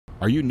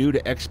Are you new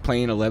to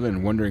X-Plane 11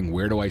 and wondering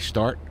where do I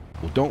start?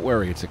 Well, don't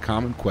worry, it's a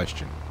common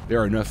question. There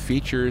are enough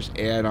features,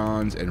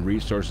 add-ons, and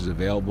resources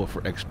available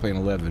for X-Plane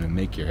 11 to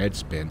make your head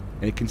spin,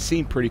 and it can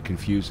seem pretty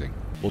confusing.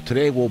 Well,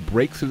 today we'll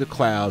break through the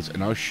clouds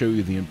and I'll show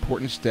you the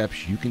important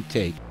steps you can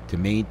take to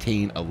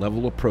maintain a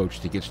level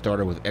approach to get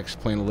started with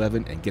X-Plane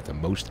 11 and get the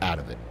most out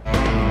of it.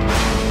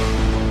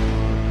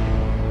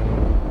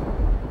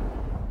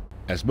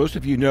 As most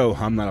of you know,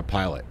 I'm not a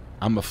pilot.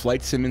 I'm a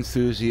flight sim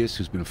enthusiast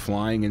who's been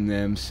flying in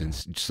them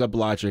since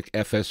Sublogic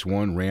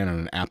FS1 ran on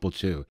an Apple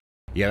II.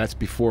 Yeah, that's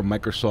before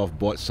Microsoft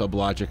bought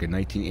Sublogic in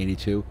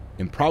 1982,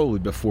 and probably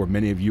before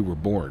many of you were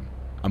born.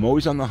 I'm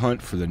always on the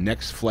hunt for the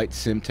next flight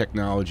sim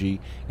technology,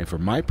 and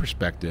from my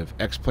perspective,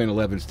 X-Plane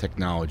 11's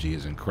technology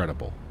is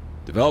incredible.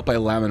 Developed by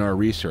Laminar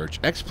Research,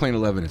 X-Plane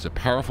 11 is a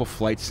powerful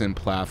flight sim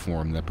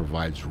platform that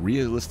provides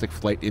realistic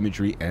flight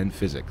imagery and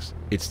physics.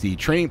 It's the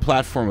training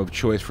platform of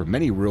choice for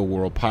many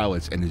real-world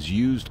pilots and is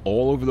used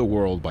all over the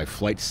world by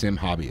flight sim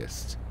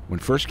hobbyists.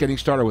 When first getting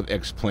started with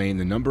X-Plane,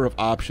 the number of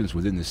options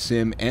within the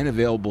sim and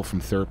available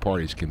from third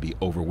parties can be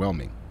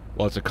overwhelming.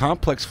 While it's a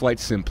complex flight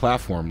sim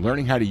platform,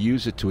 learning how to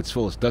use it to its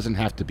fullest doesn't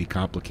have to be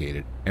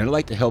complicated, and I'd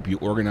like to help you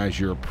organize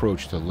your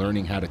approach to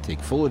learning how to take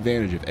full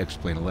advantage of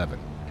X-Plane 11.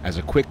 As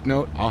a quick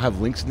note, I'll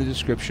have links in the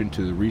description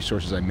to the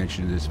resources I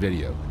mentioned in this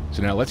video.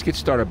 So now let's get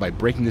started by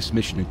breaking this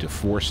mission into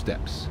 4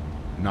 steps: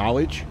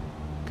 knowledge,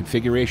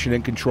 configuration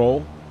and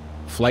control,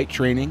 flight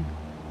training,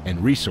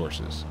 and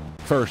resources.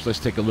 First, let's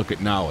take a look at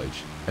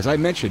knowledge. As I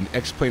mentioned,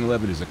 X-Plane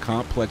 11 is a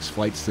complex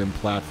flight sim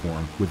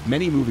platform with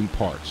many moving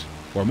parts.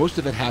 While most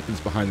of it happens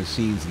behind the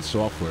scenes in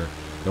software,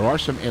 there are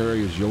some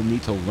areas you'll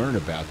need to learn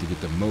about to get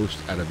the most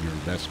out of your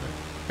investment.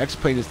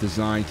 X-Plane is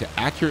designed to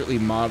accurately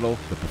model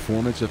the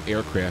performance of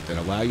aircraft and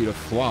allow you to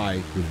fly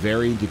with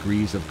varying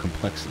degrees of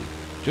complexity.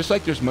 Just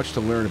like there's much to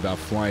learn about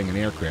flying an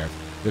aircraft,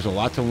 there's a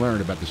lot to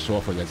learn about the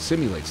software that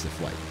simulates the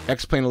flight.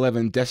 X-Plane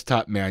 11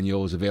 desktop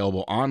manual is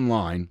available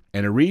online,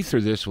 and a read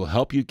through this will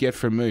help you get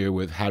familiar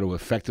with how to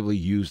effectively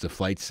use the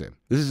flight sim.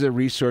 This is a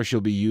resource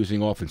you'll be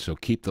using often, so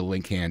keep the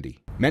link handy.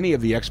 Many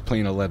of the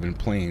X-Plane 11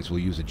 planes will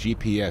use a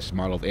GPS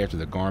modeled after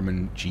the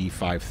Garmin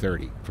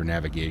G530 for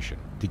navigation.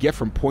 To get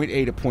from point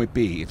A to point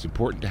B, it's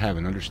important to have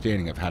an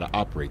understanding of how to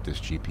operate this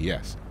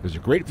GPS. There's a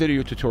great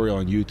video tutorial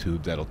on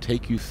YouTube that'll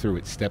take you through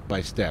it step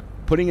by step.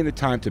 Putting in the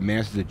time to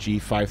master the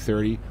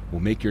G530 will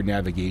make your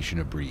navigation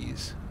a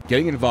breeze.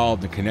 Getting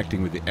involved and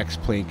connecting with the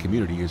X-Plane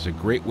community is a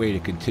great way to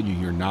continue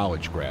your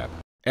knowledge grab.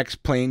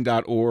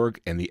 Xplane.org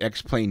and the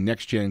X-Plane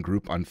Next Gen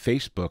group on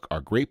Facebook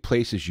are great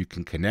places you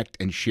can connect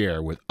and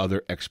share with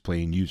other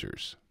X-Plane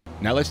users.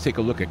 Now let's take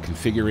a look at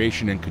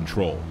configuration and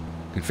control.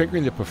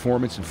 Configuring the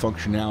performance and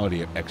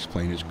functionality of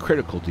X-Plane is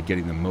critical to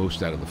getting the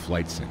most out of the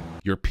flight sim.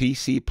 Your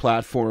PC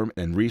platform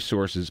and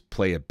resources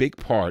play a big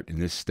part in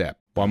this step.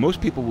 While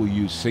most people will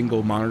use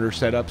single monitor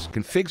setups,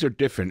 configs are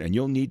different and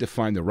you'll need to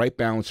find the right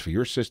balance for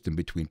your system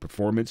between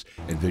performance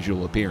and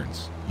visual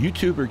appearance.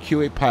 YouTuber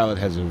QA Pilot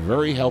has a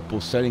very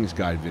helpful settings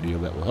guide video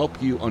that will help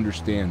you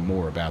understand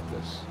more about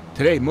this.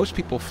 Today, most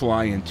people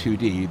fly in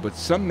 2D, but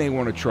some may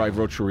want to try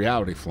virtual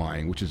reality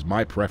flying, which is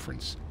my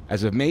preference.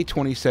 As of May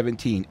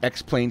 2017,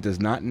 X-Plane does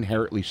not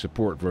inherently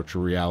support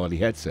virtual reality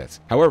headsets.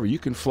 However, you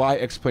can fly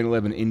X-Plane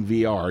 11 in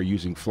VR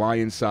using Fly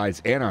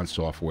Inside's add-on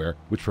software,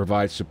 which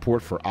provides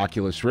support for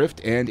Oculus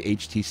Rift and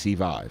HTC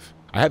Vive.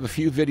 I have a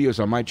few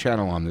videos on my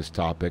channel on this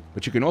topic,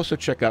 but you can also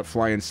check out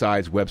Fly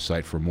Inside's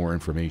website for more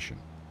information.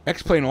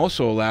 X-Plane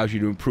also allows you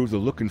to improve the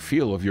look and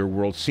feel of your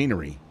world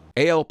scenery.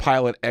 AL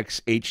Pilot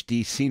X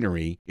HD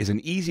Scenery is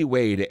an easy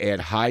way to add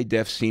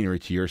high-def scenery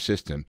to your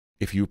system.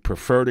 If you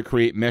prefer to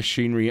create mesh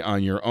scenery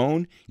on your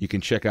own, you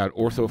can check out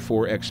Ortho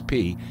 4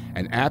 XP,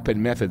 an app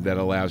and method that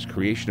allows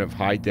creation of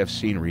high-def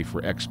scenery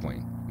for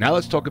X-Plane. Now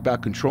let's talk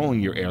about controlling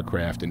your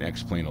aircraft in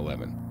X-Plane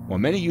 11. While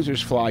many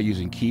users fly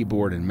using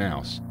keyboard and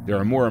mouse, there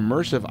are more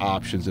immersive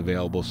options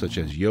available such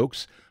as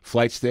yokes,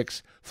 flight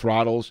sticks,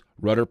 throttles,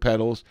 rudder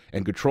pedals,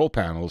 and control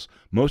panels,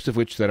 most of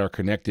which that are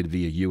connected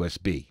via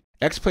USB.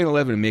 X-Plane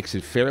 11 makes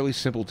it fairly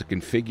simple to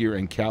configure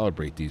and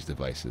calibrate these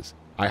devices.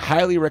 I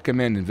highly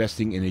recommend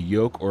investing in a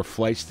yoke or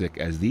flight stick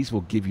as these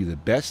will give you the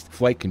best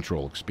flight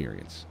control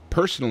experience.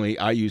 Personally,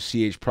 I use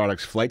CH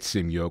Products Flight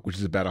Sim Yoke, which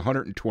is about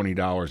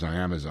 $120 on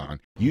Amazon.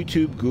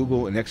 YouTube,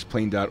 Google, and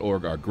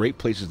Xplane.org are great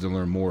places to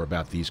learn more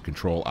about these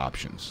control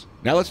options.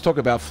 Now let's talk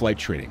about flight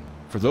training.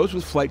 For those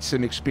with flight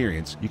sim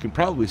experience, you can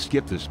probably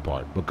skip this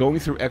part, but going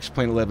through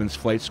X-Plane 11's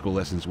flight school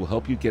lessons will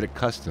help you get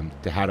accustomed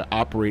to how to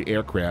operate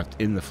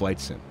aircraft in the flight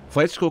sim.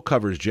 Flight school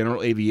covers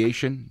general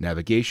aviation,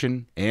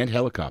 navigation, and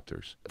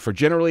helicopters. For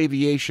general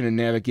aviation and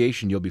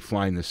navigation, you'll be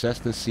flying the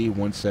Cessna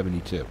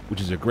C172, which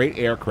is a great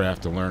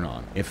aircraft to learn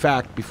on. In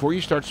fact, before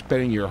you start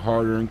spending your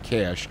hard-earned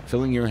cash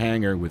filling your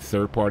hangar with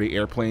third-party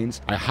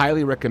airplanes, I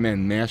highly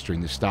recommend mastering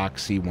the stock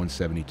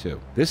C172.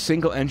 This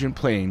single-engine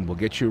plane will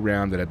get you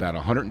around at about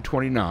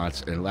 120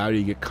 knots and allow you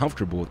to get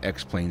comfortable with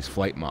X-Plane's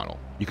flight model.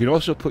 You can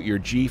also put your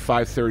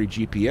G530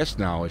 GPS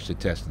knowledge to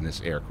test in this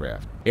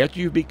aircraft.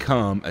 After you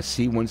become a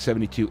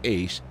C-172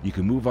 ace, you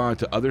can move on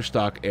to other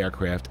stock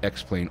aircraft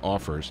X-Plane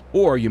offers,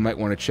 or you might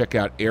want to check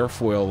out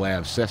Airfoil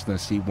Labs Cessna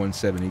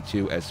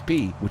C-172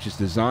 SP, which is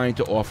designed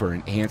to offer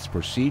enhanced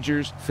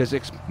procedures,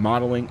 physics,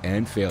 modeling,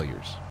 and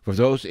failures. For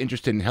those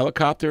interested in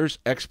helicopters,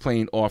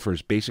 X-Plane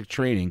offers basic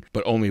training,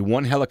 but only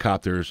one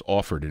helicopter is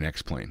offered in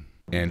X-Plane.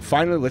 And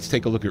finally, let's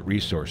take a look at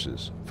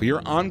resources. For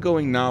your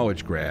ongoing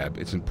knowledge grab,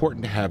 it's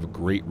important to have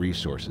great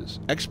resources.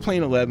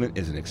 X-Plane 11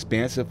 is an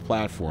expansive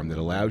platform that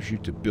allows you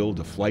to build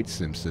a flight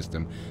sim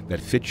system that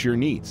fits your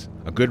needs.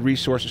 A good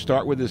resource to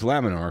start with is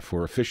Laminar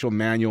for official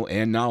manual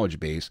and knowledge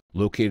base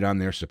located on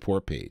their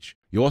support page.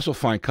 You'll also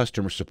find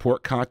customer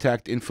support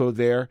contact info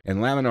there, and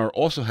Laminar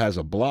also has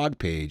a blog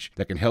page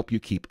that can help you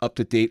keep up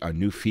to date on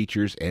new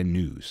features and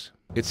news.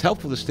 It's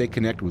helpful to stay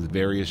connected with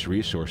various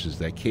resources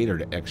that cater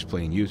to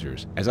X-Plane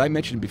users. As I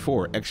mentioned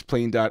before,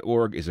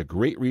 xplane.org is a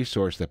great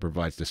resource that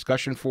provides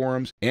discussion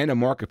forums and a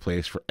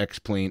marketplace for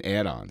X-Plane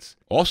add-ons.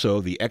 Also,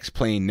 the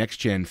X-Plane Next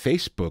Gen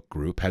Facebook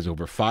group has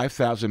over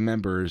 5,000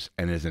 members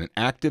and is an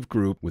active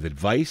group with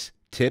advice,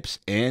 tips,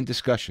 and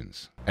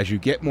discussions. As you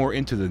get more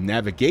into the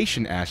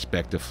navigation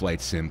aspect of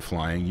flight sim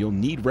flying, you'll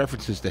need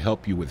references to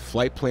help you with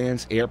flight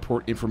plans,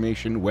 airport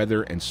information,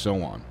 weather, and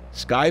so on.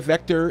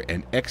 SkyVector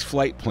and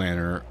X-Flight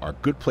Planner are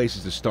good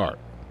places to start.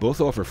 Both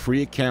offer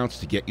free accounts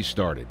to get you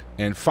started.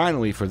 And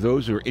finally, for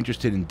those who are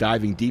interested in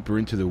diving deeper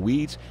into the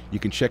weeds, you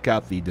can check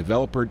out the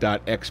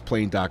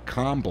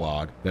developer.xplane.com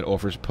blog that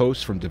offers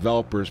posts from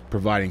developers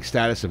providing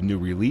status of new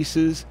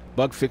releases,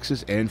 bug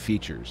fixes, and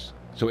features.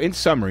 So in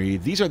summary,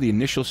 these are the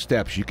initial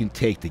steps you can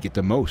take to get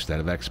the most out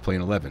of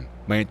X-Plane 11.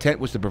 My intent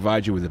was to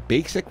provide you with a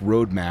basic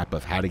roadmap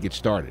of how to get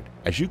started.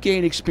 As you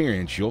gain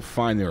experience, you'll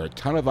find there are a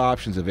ton of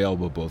options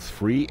available, both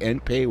free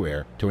and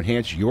payware, to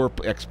enhance your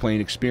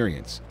X-Plane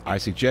experience. I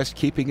suggest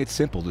keeping it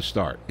simple to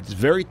start. It's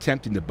very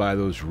tempting to buy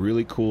those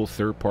really cool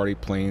third-party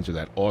planes or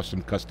that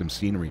awesome custom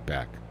scenery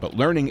pack. But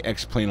learning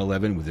X-Plane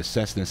 11 with the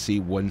Cessna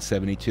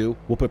C-172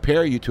 will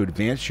prepare you to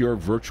advance your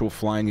virtual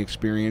flying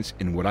experience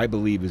in what I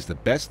believe is the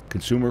best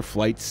consumer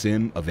flight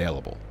sim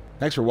available.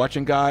 Thanks for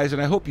watching, guys,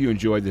 and I hope you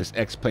enjoyed this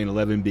X-Plane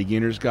 11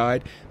 Beginner's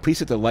Guide. Please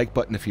hit the like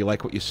button if you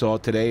like what you saw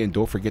today, and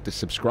don't forget to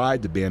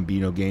subscribe to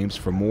Bambino Games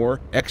for more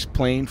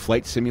X-Plane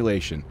flight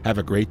simulation. Have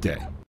a great day.